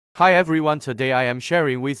Hi everyone, today I am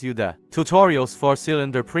sharing with you the tutorials for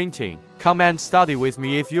cylinder printing. Come and study with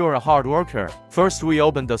me if you're a hard worker. First we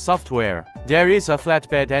open the software. There is a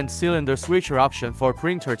flatbed and cylinder switcher option for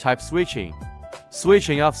printer type switching.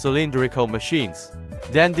 Switching of cylindrical machines.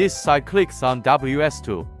 Then this side clicks on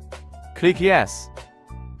WS2. Click yes.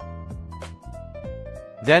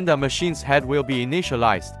 Then the machine's head will be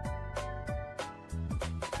initialized.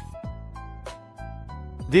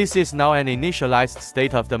 This is now an initialized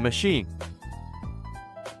state of the machine.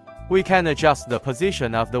 We can adjust the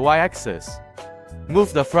position of the y-axis.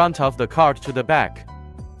 Move the front of the card to the back.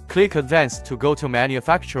 Click Advanced to go to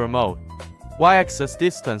manufacturer mode. Y-axis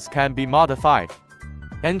distance can be modified.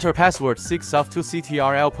 Enter password 6 of 2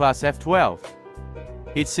 CTRL plus F12.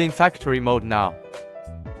 It's in factory mode now.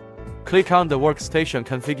 Click on the workstation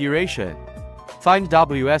configuration. Find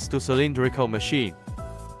WS2 cylindrical machine.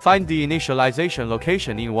 Find the initialization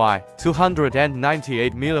location in Y.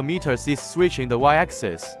 298 mm is switching the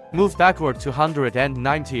Y-axis. Move backward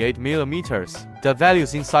 298 mm. The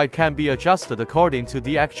values inside can be adjusted according to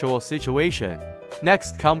the actual situation.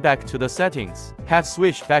 Next, come back to the settings. Head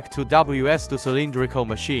switch back to WS2 cylindrical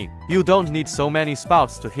machine. You don't need so many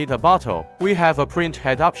spouts to hit a bottle. We have a print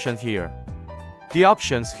head option here. The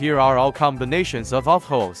options here are all combinations of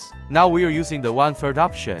holes. Now we are using the 1/3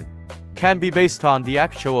 option. Can be based on the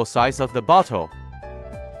actual size of the bottle.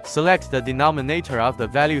 Select the denominator of the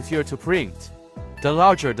value here to print. The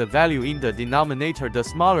larger the value in the denominator, the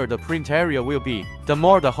smaller the print area will be, the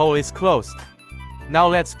more the hole is closed. Now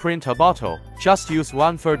let's print a bottle. Just use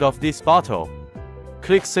 1/3 of this bottle.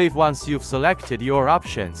 Click Save once you've selected your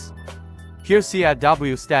options. Here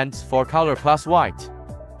CW stands for color plus white.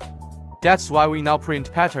 That's why we now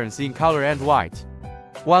print patterns in color and white.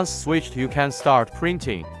 Once switched, you can start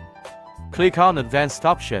printing. Click on Advanced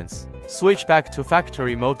Options. Switch back to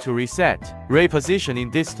factory mode to reset. Repositioning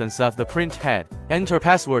distance of the print head. Enter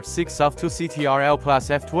password 6 of 2 CTRL plus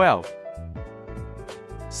F12.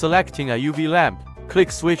 Selecting a UV lamp. Click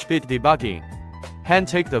Switch Bit Debugging. Hand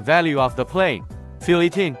take the value of the plane. Fill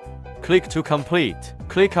it in. Click to complete.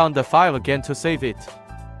 Click on the file again to save it.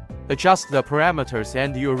 Adjust the parameters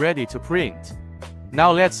and you're ready to print.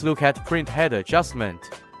 Now let's look at print head adjustment.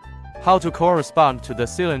 How to correspond to the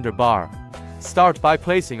cylinder bar. Start by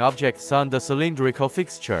placing objects on the cylindrical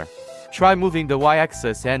fixture. Try moving the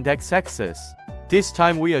y-axis and x-axis. This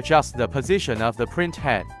time we adjust the position of the print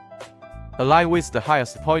head. Align with the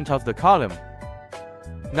highest point of the column.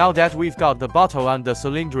 Now that we've got the bottle on the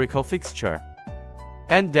cylindrical fixture,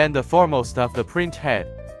 and then the foremost of the print head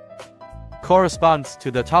corresponds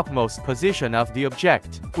to the topmost position of the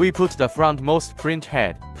object, we put the frontmost print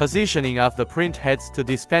head. Positioning of the print heads to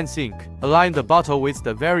dispense ink. Align the bottle with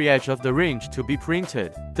the very edge of the range to be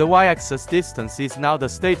printed. The y-axis distance is now the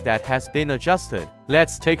state that has been adjusted.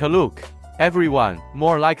 Let's take a look. Everyone,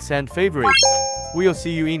 more likes and favorites. We'll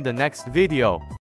see you in the next video.